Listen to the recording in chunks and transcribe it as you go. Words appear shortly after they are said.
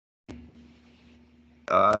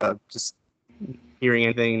Just hearing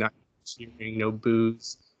anything, not cheering, no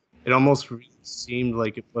boos. It almost really seemed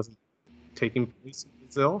like it wasn't taking place in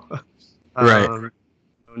Brazil. Right. Known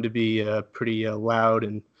to be pretty loud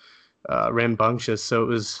and rambunctious, so it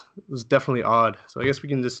was definitely odd. So I guess we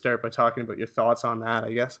can just start by talking about your thoughts on that,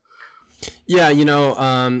 I guess. Yeah,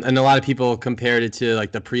 and a lot of people compared it to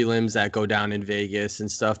like the prelims that go down in Vegas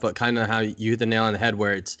and stuff, but kind of how you hit the nail on the head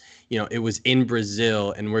where it was in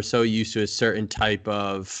Brazil and we're so used to a certain type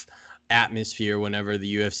of atmosphere whenever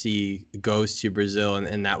the UFC goes to Brazil,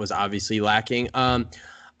 and that was obviously lacking.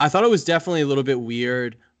 I thought it was definitely a little bit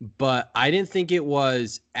weird, but I didn't think it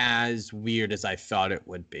was as weird as I thought it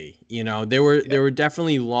would be. Yeah, There were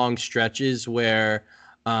definitely long stretches where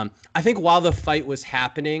I think while the fight was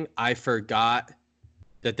happening, I forgot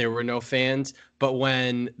that there were no fans. But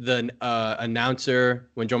when the announcer,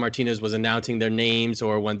 when Joe Martinez was announcing their names,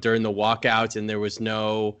 or when during the walkouts and there was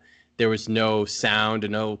no sound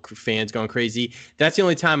and no fans going crazy, that's the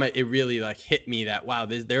only time it really like hit me that wow,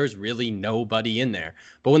 there's really nobody in there.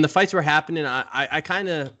 But when the fights were happening, I kind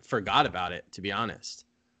of forgot about it, to be honest.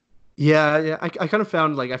 yeah. I kind of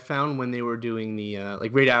found I found when they were doing the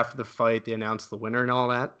right after the fight, they announced the winner and all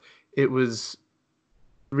that. It was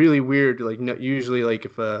really weird. Like no, usually, like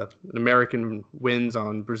if an American wins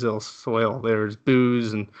on Brazil soil, there's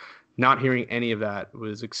booze, and not hearing any of that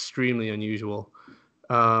was extremely unusual.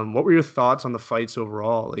 What were your thoughts on the fights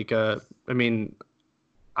overall? I mean,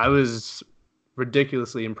 I was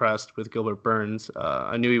ridiculously impressed with Gilbert Burns.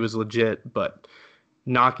 I knew he was legit, but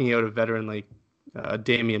knocking out a veteran like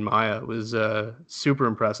Damian Maya was super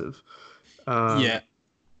impressive. Um, Yeah,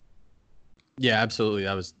 yeah, absolutely.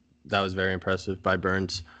 That was very impressive by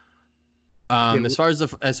Burns. yeah, As far as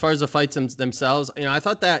the fights themselves, I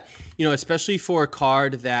thought that especially for a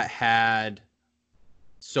card that had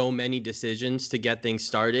so many decisions to get things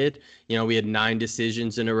started. We had 9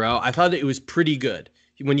 decisions in a row. I thought it was pretty good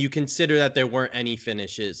when you consider that there weren't any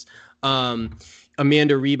finishes. Um,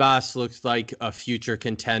 Amanda Ribas looks like a future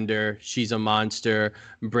contender. She's a monster.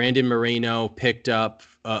 Brandon Moreno picked up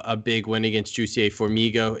a big win against Jussier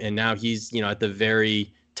Formiga, and now he's at the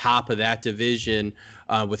very top of that division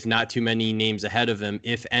with not too many names ahead of him,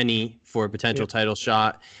 if any, for a yeah, potential title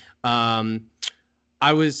shot. Um,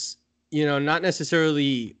 I was, not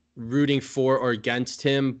necessarily rooting for or against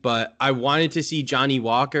him, but I wanted to see Johnny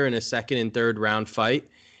Walker in a second and third round fight,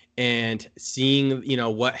 and seeing,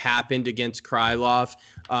 what happened against Krylov.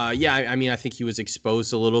 Yeah, I mean, I think he was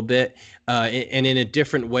exposed a little bit, and in a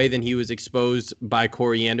different way than he was exposed by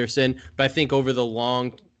Corey Anderson. But I think over the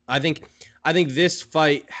long, I think this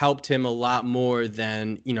fight helped him a lot more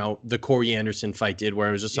than the Corey Anderson fight did, where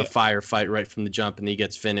it was just a yeah. firefight right from the jump, and he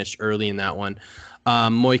gets finished early in that one.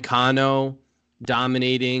 Moicano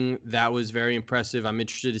dominating. That was very impressive. I'm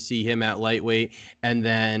interested to see him at lightweight. And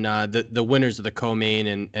then the winners of the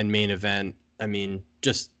co-main and main event, I mean,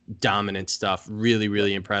 just dominant stuff. Really,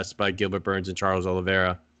 really impressed by Gilbert Burns and Charles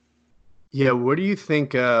Oliveira. Yeah, what do you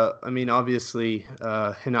think? I mean, obviously,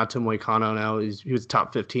 Renato Moicano now he was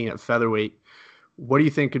top 15 at featherweight. What do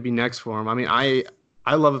you think could be next for him? I mean, I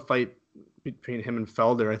love a fight between him and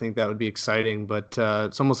Felder. I think that would be exciting, but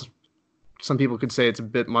it's almost some people could say it's a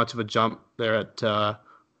bit much of a jump there at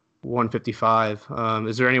 155.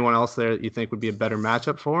 Is there anyone else there that you think would be a better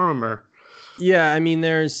matchup for him, or? Yeah, I mean,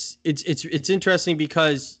 it's interesting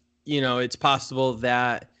because it's possible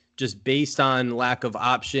that just based on lack of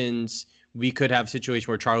options, we could have a situation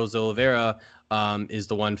where Charles Oliveira is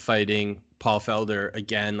the one fighting Paul Felder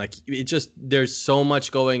again. Like it just there's so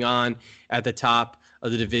much going on at the top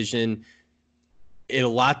of the division. A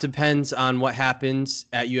lot depends on what happens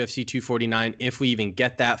at UFC 249 if we even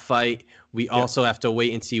get that fight. We Yeah. also have to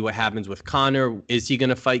wait and see what happens with Conor. Is he going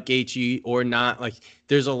to fight Gaethje or not? Like,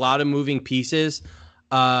 there's a lot of moving pieces.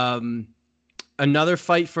 Um, Another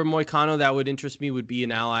fight for Moicano that would interest me would be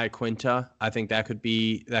an Ally Quinta. I think that could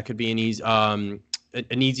be an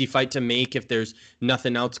easy fight to make if there's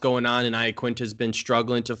nothing else going on. And Quinta's been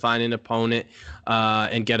struggling to find an opponent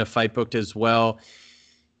and get a fight booked as well.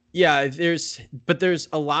 Yeah, there's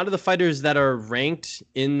a lot of the fighters that are ranked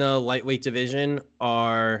in the lightweight division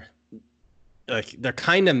are like they're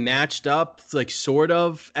kind of matched up, like sort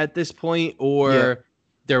of at this point, Yeah. or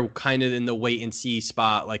they're kind of in the wait and see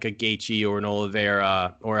spot, like a Gaethje or an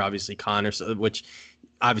Oliveira, or obviously Conor, which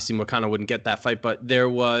obviously Moicano wouldn't get that fight, but there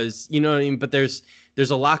was, you know what I mean. But there's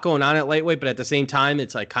a lot going on at lightweight, but at the same time,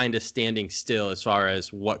 it's like kind of standing still as far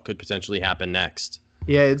as what could potentially happen next.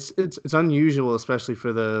 Yeah, it's unusual, especially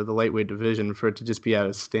for the lightweight division, for it to just be at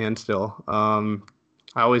a standstill. I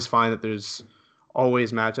always find that there's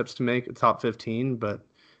always matchups to make at top 15, but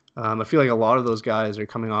I feel like a lot of those guys are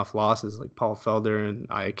coming off losses, like Paul Felder and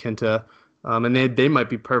Iaquinta, and they might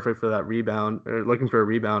be perfect for that rebound or looking for a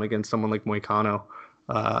rebound against someone like Moicano,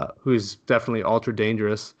 who's definitely ultra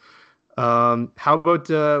dangerous. How about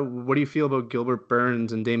what do you feel about Gilbert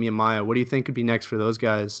Burns and Damian Maya? What do you think could be next for those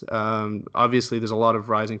guys? Obviously, there's a lot of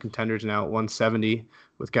rising contenders now at 170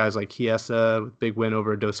 with guys like Chiesa, with big win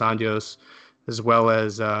over Dos Anjos, as well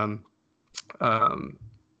as um,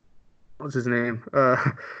 what's his name?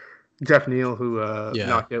 Jeff Neal, who Yeah.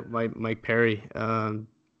 knocked out Mike Perry.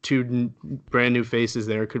 Brand new faces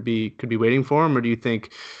there could be waiting for him, or do you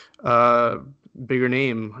think uh, bigger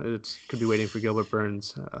name could be waiting for Gilbert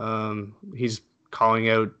Burns? He's calling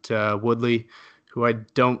out Woodley, who I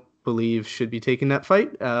don't believe should be taking that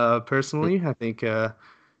fight. Personally, I think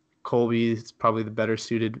Colby is probably the better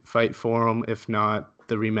suited fight for him, if not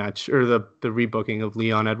the rematch or the rebooking of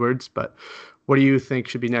Leon Edwards. But what do you think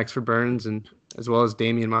should be next for Burns and as well as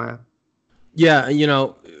Damian Maya? Yeah,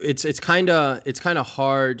 it's kind of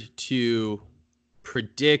hard to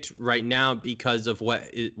predict right now because of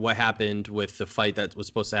what happened with the fight that was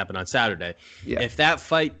supposed to happen on Saturday. Yeah, If that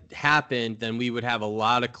fight happened, then we would have a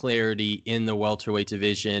lot of clarity in the welterweight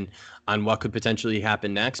division on what could potentially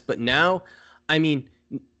happen next. But now, I mean,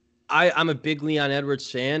 I'm a big Leon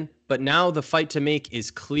Edwards fan, but now the fight to make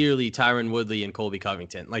is clearly Tyron Woodley and Colby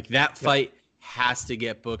Covington. Like that yeah, fight has to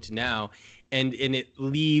get booked now. And it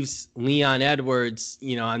leaves Leon Edwards,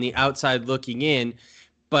 on the outside looking in.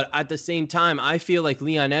 But at the same time, I feel like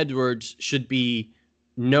Leon Edwards should be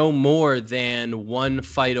no more than one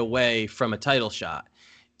fight away from a title shot.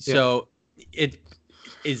 yeah. So it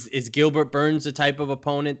is Gilbert Burns the type of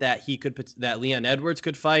opponent that Leon Edwards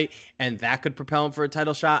could fight and that could propel him for a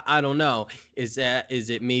title shot? I don't know. Is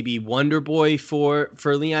it maybe Wonder Boy for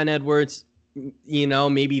Leon Edwards?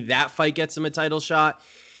 Maybe that fight gets him a title shot.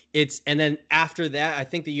 And then after that, I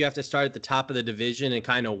think that you have to start at the top of the division and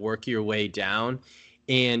kind of work your way down.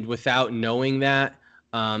 And without knowing that,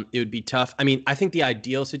 it would be tough. I mean, I think the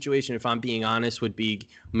ideal situation, if I'm being honest, would be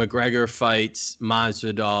McGregor fights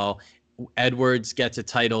Masvidal, Edwards gets a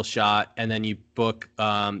title shot, and then you book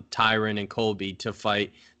Tyron and Colby to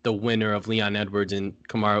fight the winner of Leon Edwards and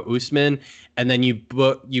Kamaru Usman, and then you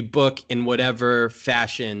book in whatever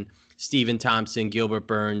fashion Stephen Thompson, Gilbert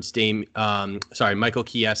Burns, Michael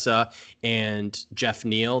Chiesa, and Jeff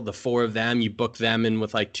Neal. The four of them, you book them in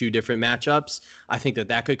with like two different matchups. I think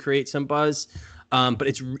that could create some buzz. But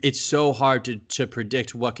it's so hard to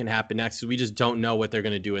predict what can happen next. We just don't know what they're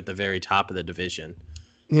going to do at the very top of the division.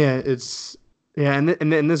 Yeah, and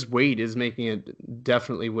this weight is making it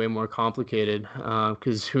definitely way more complicated.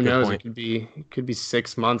 Because who Good knows? point. It could be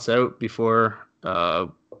 6 months out before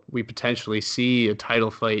we potentially see a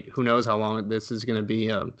title fight. Who knows how long this is going to be?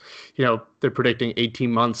 They're predicting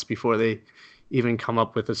 18 months before they even come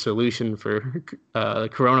up with a solution for the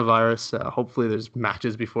coronavirus. Hopefully, there's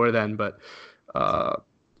matches before then, but uh,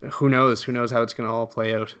 who knows? Who knows how it's going to all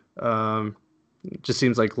play out? It just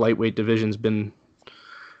seems like lightweight division's been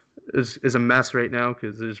is a mess right now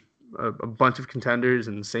because there's a bunch of contenders,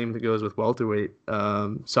 and the same thing goes with welterweight.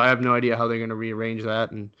 So I have no idea how they're going to rearrange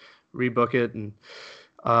that and rebook it. And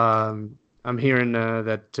I'm hearing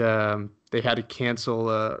that they had to cancel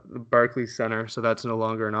the Barclays Center, so that's no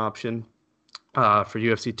longer an option for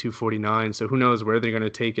UFC 249. So who knows where they're going to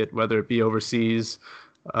take it, whether it be overseas.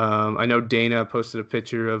 I know Dana posted a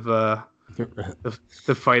picture of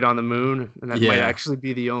the fight on the moon, and that might Yeah. actually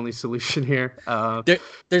be the only solution here.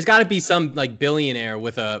 There's got to be some like billionaire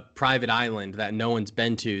with a private island that no one's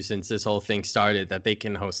been to since this whole thing started that they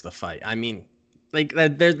can host the fight. I mean, like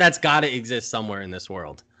that's got to exist somewhere in this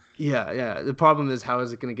world. Yeah, yeah. The problem is how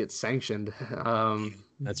is it going to get sanctioned?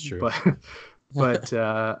 That's true. But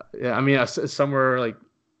yeah, I mean, somewhere like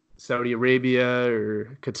Saudi Arabia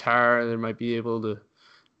or Qatar, you may be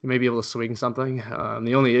able to swing something.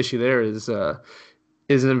 The only issue there is an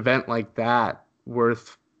event like that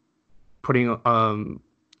worth putting on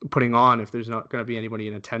if there's not going to be anybody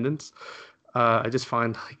in attendance? I just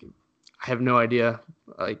find like I have no idea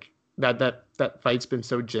like that fight's been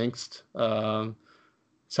so jinxed.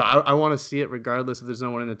 So I want to see it regardless if there's no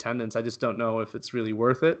one in attendance. I just don't know if it's really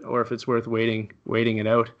worth it or if it's worth waiting it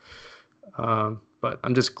out. But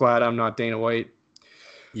I'm just glad I'm not Dana White.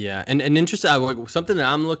 Yeah, and interesting. Something that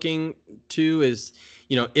I'm looking to is,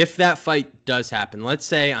 if that fight does happen, let's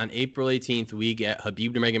say on April 18th we get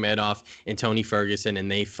Khabib Nurmagomedov and Tony Ferguson and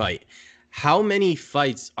they fight. how many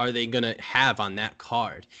fights are they going to have on that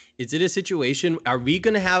card? Is it a situation? Are we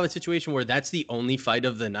going to have a situation where that's the only fight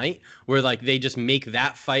of the night, where like they just make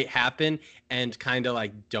that fight happen and kind of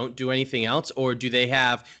like don't do anything else? Or do they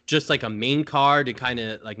have just like a main card and kind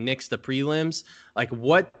of like nix the prelims? Like,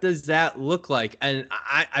 what does that look like? And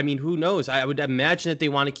I mean, who knows? I would imagine that they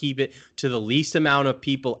want to keep it to the least amount of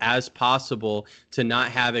people as possible to not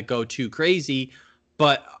have it go too crazy.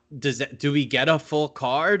 But do we get a full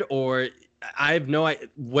card, or I have no idea.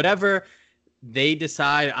 Whatever they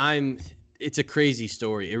decide, it's a crazy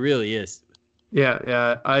story. It really is.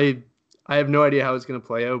 Yeah. I have no idea how it's going to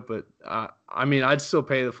play out, but I mean, I'd still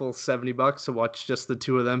pay the full $70 to watch just the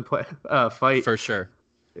two of them fight. For sure.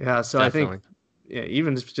 Yeah, so Definitely. I think, yeah,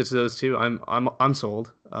 even if it's just those two, I'm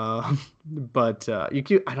sold. But I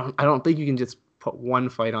don't think you can just put one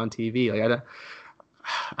fight on TV. Like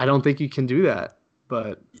I don't think you can do that.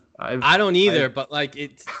 But I don't either. But like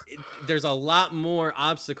there's a lot more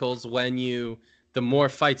obstacles when the more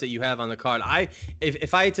fights that you have on the card.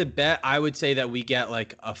 If I had to bet, I would say that we get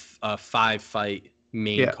like a 5-fight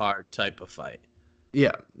main card type of fight.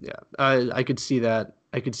 Yeah. I could see that.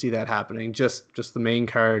 I could see that happening. Just the main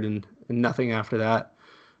card and nothing after that.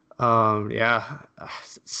 Yeah.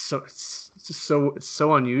 It's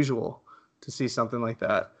so unusual to see something like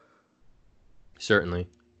that. Certainly.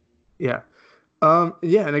 Yeah.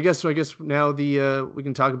 Yeah, and I guess now we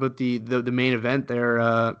can talk about the main event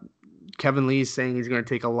there. Kevin Lee's saying he's going to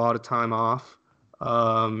take a lot of time off.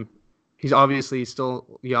 He's obviously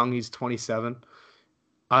still young. He's 27.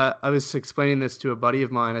 I was explaining this to a buddy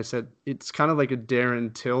of mine. I said it's kind of like a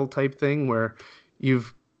Darren Till type thing where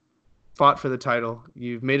you've fought for the title,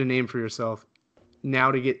 you've made a name for yourself. Now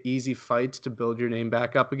to get easy fights to build your name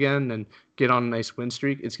back up again and get on a nice win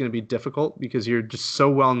streak, it's going to be difficult because you're just so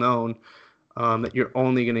well known that you're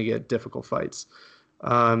only going to get difficult fights.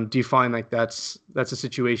 Do you find like that's a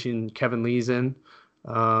situation Kevin Lee's in?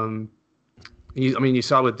 You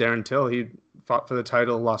saw with Darren Till, he fought for the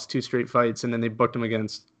title, lost 2 straight fights, and then they booked him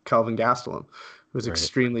against Kelvin Gastelum, who was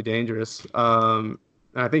extremely dangerous. And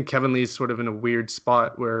I think Kevin Lee's sort of in a weird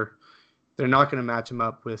spot where they're not going to match him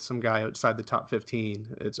up with some guy outside the top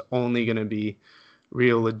 15. It's only going to be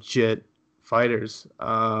real legit fighters.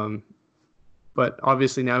 But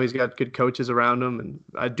obviously now he's got good coaches around him, and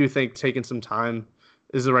I do think taking some time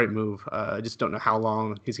is the right move. I just don't know how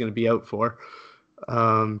long he's going to be out for.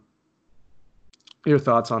 Your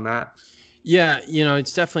thoughts on that? Yeah,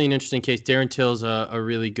 it's definitely an interesting case. Darren Till's a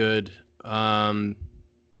really good, way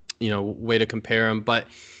to compare him. But,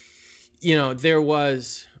 there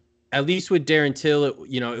was, at least with Darren Till,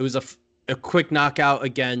 it was a quick knockout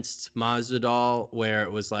against Masvidal where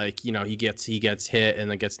it was like, he gets hit and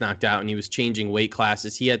then gets knocked out, and he was changing weight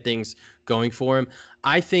classes. He had things going for him.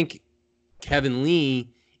 I think Kevin Lee,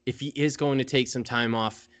 if he is going to take some time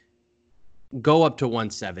off, go up to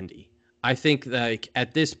 170. I think like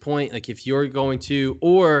at this point, like if you're going to,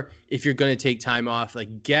 or if you're going to take time off,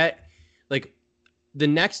 like get like the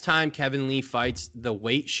next time Kevin Lee fights, the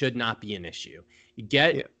weight should not be an issue.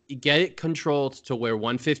 Get it controlled to where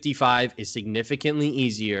 155 is significantly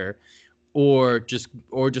easier, or just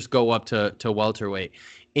go up to welterweight.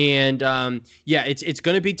 And it's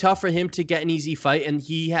going to be tough for him to get an easy fight, and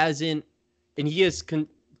he has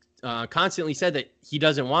constantly said that he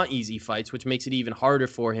doesn't want easy fights, which makes it even harder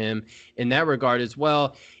for him in that regard as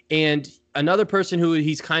well. And another person who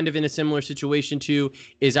he's kind of in a similar situation to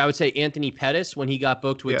is, I would say, Anthony Pettis when he got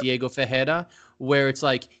booked with Diego Ferreira, where it's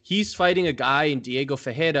like he's fighting a guy in Diego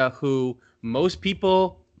Ferreira who most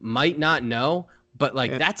people might not know, but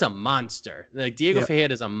like that's a monster. Like Diego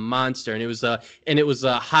Ferreira is a monster, and it was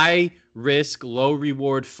a high risk, low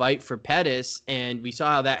reward fight for Pettis, and we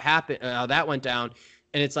saw how that happened, how that went down.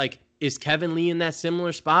 And it's like, is Kevin Lee in that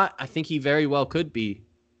similar spot? I think he very well could be.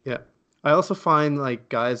 Yeah. I also find like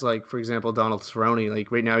guys like, for example, Donald Cerrone,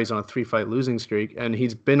 like right now he's on a 3-fight losing streak, and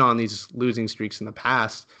he's been on these losing streaks in the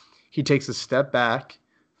past. He takes a step back,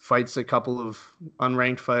 fights a couple of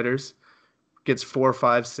unranked fighters, gets 4,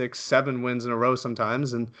 5, 6, 7 wins in a row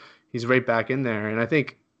sometimes, and he's right back in there. And I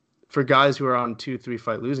think for guys who are on 2,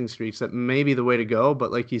 3-fight losing streaks, that may be the way to go.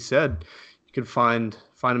 But like you said, you could find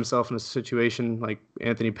himself in a situation like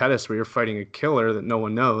Anthony Pettis where you're fighting a killer that no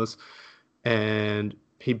one knows, and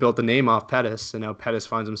he built the name off Pettis, and now Pettis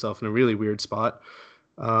finds himself in a really weird spot.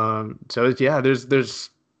 So yeah, there's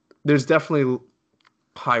definitely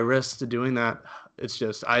high risk to doing that. It's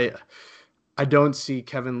just I don't see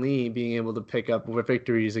Kevin Lee being able to pick up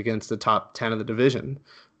victories against the top 10 of the division.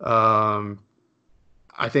 I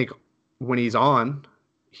think when he's on,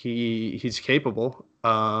 he's capable,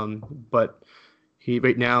 but he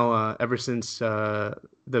right now, ever since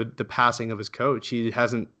the passing of his coach, he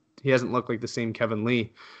hasn't looked like the same Kevin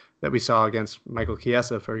Lee that we saw against Michael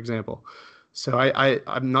Chiesa, for example. So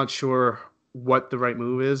I'm not sure what the right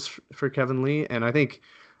move is for Kevin Lee, and I think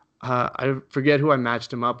I forget who I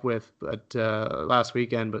matched him up with, but last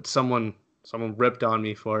weekend, but someone ripped on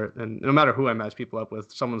me for it, and no matter who I match people up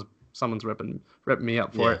with, someone's ripping me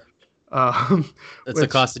up for it. That's the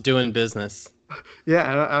cost of doing business.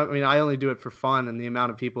 Yeah, I mean, I only do it for fun, and the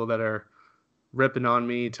amount of people that are ripping on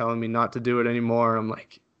me, telling me not to do it anymore, I'm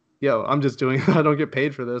like, yo, I'm just doing it. I don't get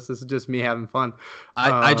paid for this. This is just me having fun.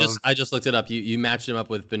 I just looked it up. You matched him up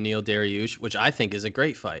with Beneil Dariush, which I think is a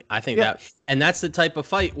great fight. I think that's the type of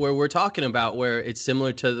fight where we're talking about, where it's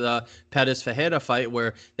similar to the Pettis Ferreira fight,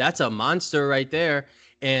 where that's a monster right there.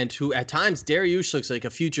 And who at times Dariush looks like a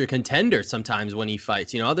future contender sometimes when he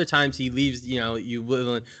fights. Other times he leaves, you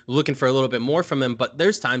looking for a little bit more from him. But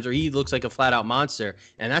there's times where he looks like a flat out monster.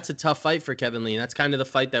 And that's a tough fight for Kevin Lee. And that's kind of the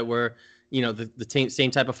fight that we're, the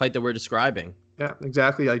same type of fight that we're describing. Yeah,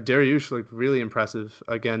 exactly. Like Dariush looked really impressive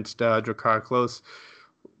against Drakkar Klose.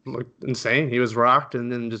 Looked insane. He was rocked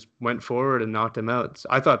and then just went forward and knocked him out. So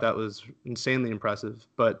I thought that was insanely impressive.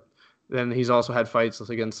 But then he's also had fights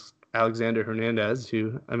against Alexander Hernandez,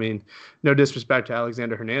 who, I mean, no disrespect to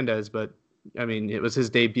Alexander Hernandez, but I mean, it was his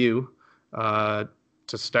debut to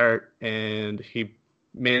start, and he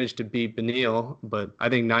managed to beat Beneil, but I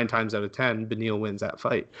think 9 times out of 10, Beneil wins that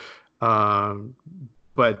fight.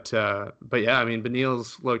 But yeah, I mean,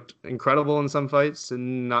 Beneil's looked incredible in some fights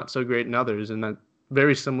and not so great in others, and that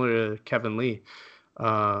very similar to Kevin Lee.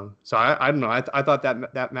 So I don't know. I thought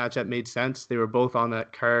that matchup made sense. They were both on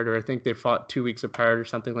that card, or I think they fought 2 weeks apart or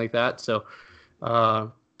something like that. So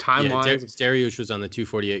time-wise, Dariush was on the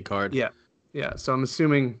 248 card. Yeah. So I'm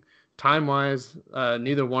assuming time-wise,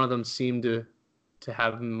 neither one of them seemed to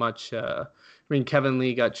have much. I mean, Kevin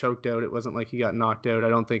Lee got choked out. It wasn't like he got knocked out. I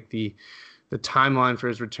don't think the timeline for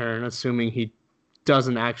his return, assuming he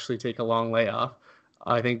doesn't actually take a long layoff,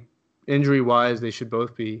 I think injury-wise they should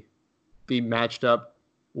both be matched up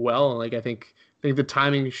well. Like I think the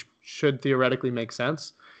timing should theoretically make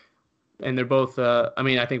sense, and they're both. I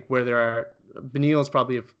mean, I think where there are, Beneil's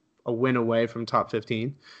probably a win away from top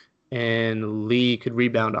 15, and Lee could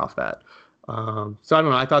rebound off that. So I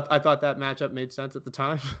don't know. I thought that matchup made sense at the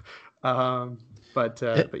time, but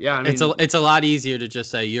yeah, I mean, it's a lot easier to just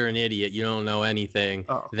say you're an idiot, you don't know anything,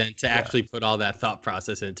 than to actually put all that thought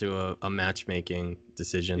process into a matchmaking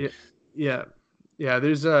decision. Yeah.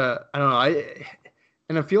 There's I don't know.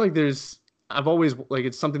 I feel like I've always, like,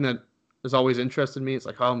 it's something that has always interested me. It's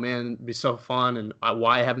like, oh man, it'd be so fun, and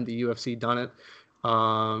why haven't the UFC done it?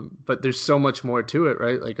 But there's so much more to it,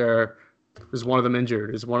 right? Like, is one of them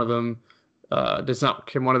injured? Is one of them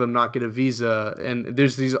can one of them not get a visa? And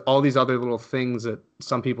there's all these other little things that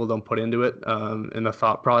some people don't put into it in the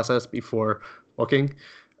thought process before booking.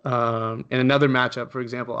 And another matchup, for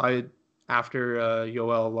example, after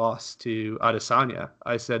Yoel lost to Adesanya,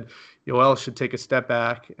 I said Yoel should take a step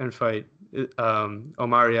back and fight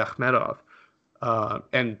Omari Akhmedov,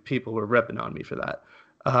 and people were ripping on me for that.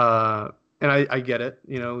 And I get it.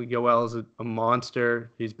 Yoel is a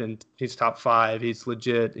monster. He's top 5. He's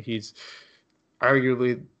legit. He's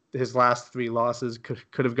arguably, his last 3 losses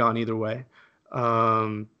could have gone either way.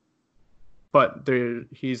 But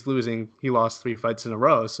he's losing. He lost 3 fights in a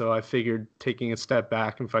row, so I figured taking a step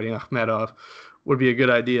back and fighting Akhmedov would be a good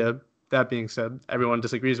idea. That being said, everyone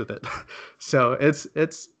disagrees with it. So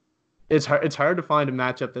it's hard to find a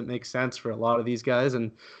matchup that makes sense for a lot of these guys,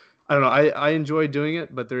 and I don't know. I enjoy doing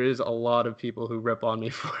it, but there is a lot of people who rip on me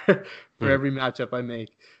for every matchup I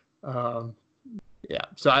make. Yeah,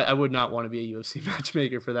 so I would not want to be a UFC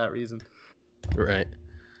matchmaker for that reason. Right.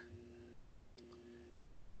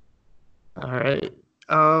 All right.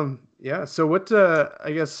 Yeah. So what?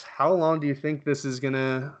 I guess, how long do you think this is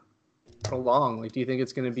gonna prolong? Like, do you think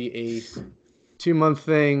it's gonna be a 2-month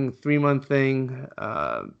thing, 3-month thing?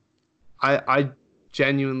 I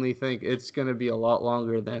genuinely think it's gonna be a lot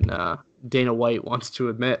longer than Dana White wants to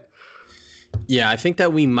admit. Yeah, I think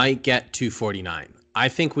that we might get 249. I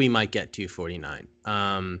think we might get 249.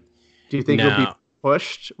 Do you think it'll be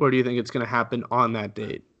pushed, or do you think it's gonna happen on that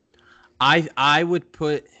date?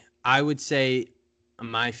 I would say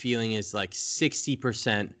my feeling is like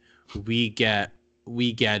 60% we get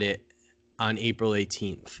it on April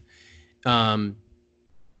 18th.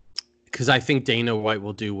 Because I think Dana White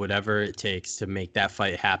will do whatever it takes to make that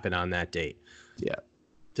fight happen on that date. Yeah.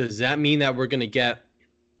 Does that mean that we're going to get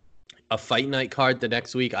a fight night card the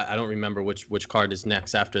next week? I don't remember which card is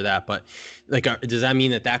next after that, but like, does that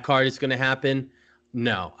mean that card is going to happen?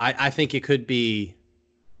 No, I think it could be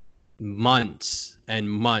months and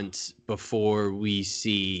months before we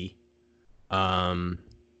see the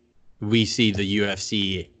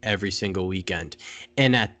UFC every single weekend.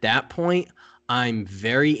 And at that point, I'm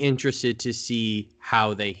very interested to see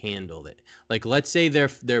how they handle it. Like, let's say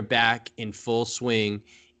they're back in full swing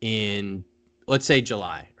in, let's say,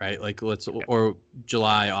 July, right? Like, or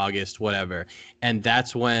July, August, whatever. And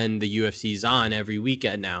that's when the UFC's on every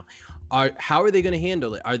weekend now. How are they going to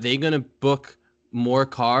handle it? Are they going to book more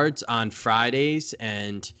cards on Fridays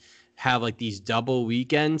and have like these double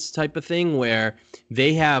weekends type of thing where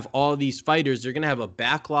they have all these fighters? They're going to have a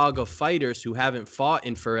backlog of fighters who haven't fought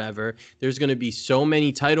in forever. There's going to be so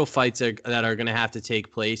many title fights that are going to have to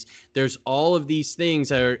take place. There's all of these things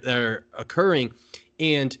that are occurring,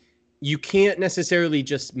 and you can't necessarily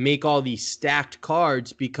just make all these stacked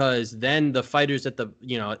cards, because then the fighters at the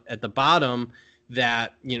bottom,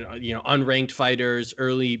 that unranked fighters,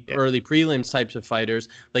 early prelims types of fighters,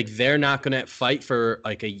 like, they're not going to fight for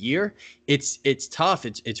like a year. It's tough.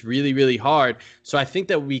 It's really, really hard. So I think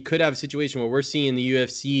that we could have a situation where we're seeing the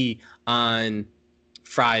UFC on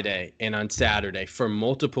Friday and on Saturday for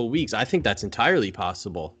multiple weeks. I think that's entirely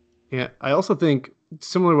possible. Yeah, I also think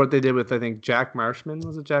similar to what they did with, I think, Jack Marshman.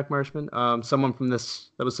 Was it Jack Marshman? Someone from this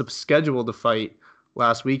that was scheduled to fight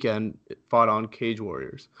last weekend fought on Cage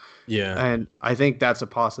Warriors. Yeah. And I think that's a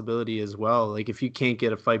possibility as well. Like, if you can't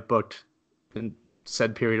get a fight booked in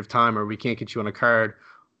said period of time, or we can't get you on a card,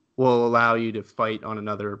 we'll allow you to fight on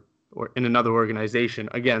another organization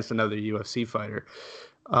against another UFC fighter.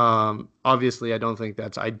 Obviously, I don't think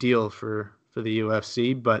that's ideal for the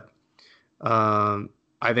UFC, but I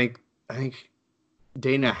think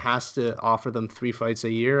Dana has to offer them 3 fights a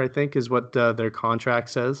year, I think, is what their contract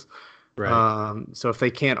says. Right. So if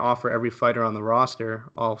they can't offer every fighter on the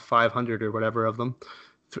roster, all 500 or whatever of them,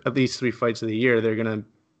 at least 3 fights of the year,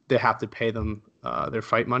 they have to pay them their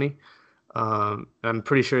fight money. I'm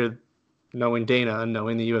pretty sure, knowing Dana and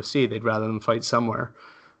knowing the UFC, they'd rather them fight somewhere.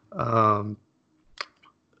 But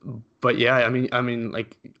yeah, I mean,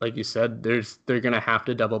 like you said, they're gonna have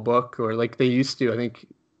to double book, or like they used to. I think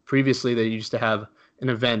previously they used to have an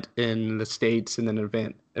event in the States and then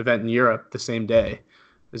an event in Europe the same day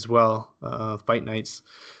as well, fight nights.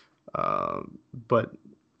 But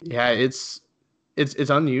yeah, it's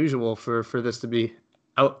unusual for this to be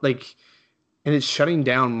out, like, and it's shutting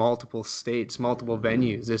down multiple states, multiple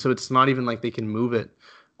venues. So it's not even like they can move it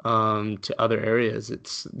to other areas.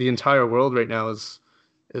 It's the entire world right now is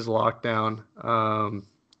locked down.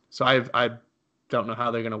 So I don't know how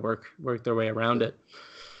they're gonna work their way around it.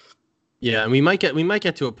 Yeah, and we might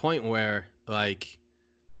get to a point where, like,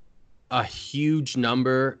 a huge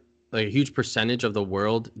number, like a huge percentage of the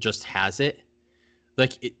world just has it.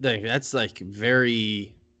 Like, that's like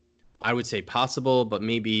very, I would say, possible, but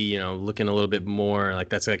maybe, looking a little bit more like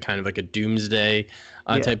that's like kind of like a doomsday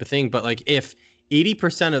type of thing. But like, if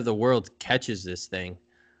 80% of the world catches this thing,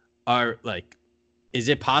 is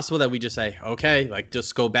it possible that we just say, okay, like,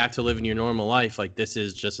 just go back to living your normal life? Like, this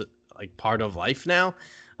is just like part of life now.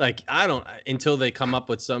 Like, I don't, until they come up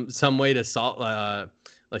with some way to solve,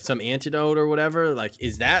 like some antidote or whatever. Like,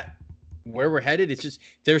 is that where we're headed? It's just,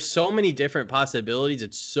 there's so many different possibilities.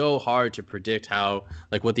 It's so hard to predict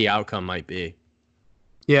what the outcome might be.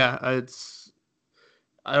 Yeah, I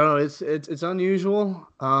don't know. It's unusual.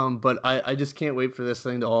 But I just can't wait for this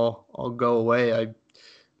thing to all go away. I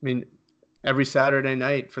mean, every Saturday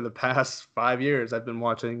night for the past 5 years, I've been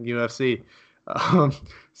watching UFC.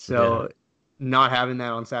 So not having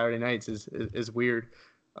that on Saturday nights is weird.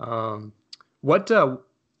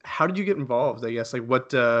 How did you get involved? I guess, like,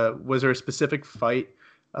 what was there a specific fight?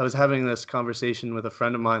 I was having this conversation with a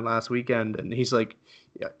friend of mine last weekend, and he's like,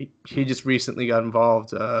 yeah, he just recently got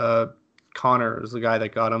involved. Connor was the guy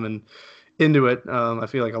that got him into it. I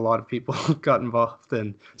feel like a lot of people got involved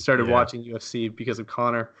and started watching UFC because of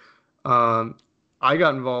Connor. I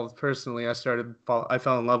got involved personally. I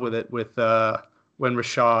fell in love with it when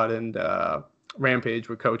Rashad and Rampage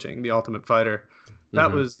were coaching The Ultimate Fighter.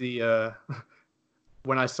 That was the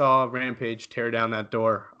when I saw Rampage tear down that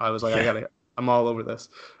door, I was like, I'm all over this.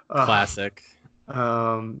 Classic.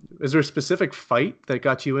 Is there a specific fight that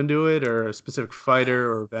got you into it, or a specific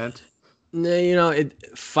fighter or event? No,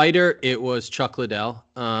 fighter, it was Chuck Liddell.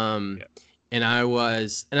 And I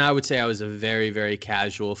would say I was a very, very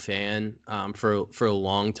casual fan for a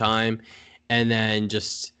long time. And then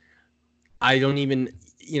just, I don't even,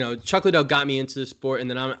 Chuck Liddell got me into the sport, and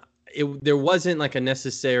then there wasn't like a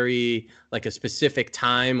necessary, like a specific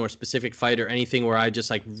time or specific fight or anything where I just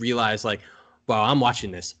like realized like, wow, I'm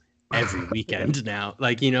watching this every weekend now.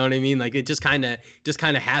 Like, you know what I mean? Like, it just kind of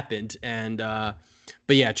happened. And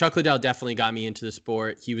But yeah, Chuck Liddell definitely got me into the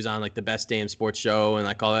sport. He was on like the Best Damn Sports Show and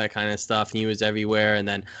like all that kind of stuff. And he was everywhere. And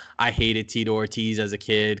then I hated Tito Ortiz as a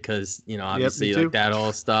kid because, you know, Yep, me obviously too. like that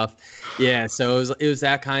whole stuff. Yeah, so it was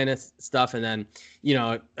that kind of stuff. And then, you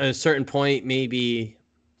know, at a certain point, maybe,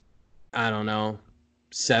 I don't know,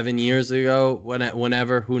 7 years ago,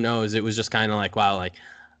 whenever, who knows, it was just kind of like, wow, like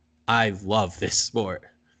I love this sport.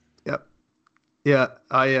 Yep. Yeah,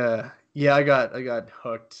 I got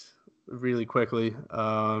hooked really quickly.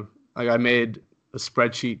 I made a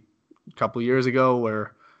spreadsheet a couple years ago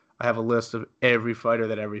where I have a list of every fighter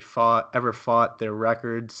that ever fought, their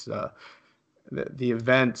records, the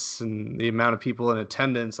events, and the amount of people in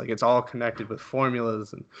attendance. Like it's all connected with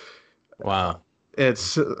formulas, and Wow.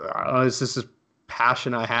 it's just this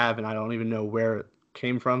passion I have, and I don't even know where it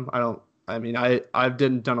came from. I don't. I mean, I've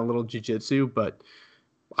done a little jujitsu, but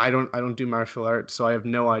I don't do martial arts, so I have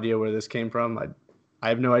no idea where this came from. I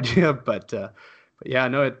have no idea, but yeah,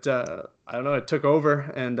 no, I don't know, it took over,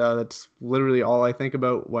 and that's literally all I think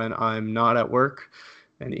about when I'm not at work,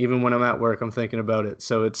 and even when I'm at work, I'm thinking about it.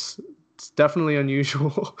 So it's definitely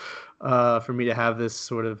unusual for me to have this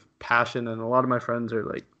sort of passion, and a lot of my friends are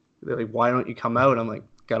like, they're like, why don't you come out? I'm like,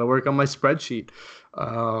 gotta work on my spreadsheet.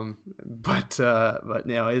 But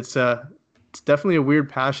you know, it's definitely a weird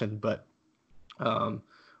passion, but. Um,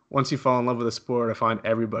 Once you fall in love with a sport, I find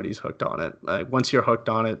everybody's hooked on it. Like once you're hooked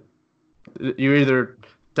on it, you either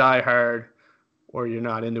die hard or you're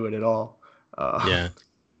not into it at all. Yeah.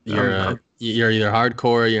 I'm, I'm You're either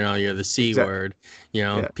hardcore, you know, you're the C exact. word. You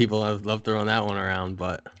know, Yeah, people have love throwing that one around,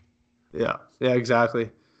 but yeah,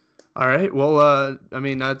 exactly. All right. Well, I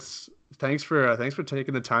mean, that's thanks for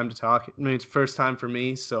taking the time to talk. I mean, it's first time for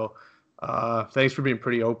me, so thanks for being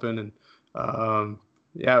pretty open and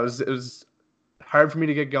yeah, it was hard for me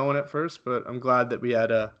to get going at first, but I'm glad that we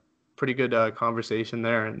had a pretty good conversation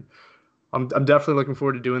there, and I'm definitely looking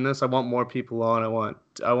forward to doing this. I want more people on. I want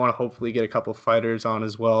to hopefully get a couple fighters on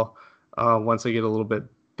as well once I get a little bit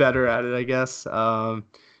better at it, I guess.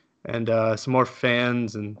 And some more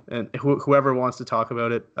fans and whoever wants to talk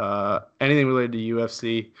about it, anything related to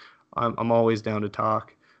UFC, I'm always down to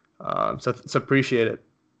talk. So appreciate it.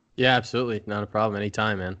 yeah, absolutely. Not a problem.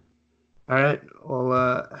 Anytime, man. All right.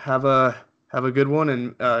 Well, have a good one,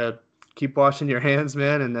 and keep washing your hands,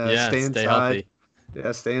 man, and Yeah, stay stay inside. healthy.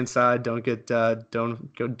 Yeah, stay inside. Don't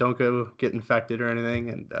go get infected or anything,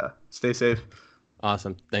 and stay safe.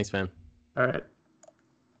 Awesome. Thanks, man. All right.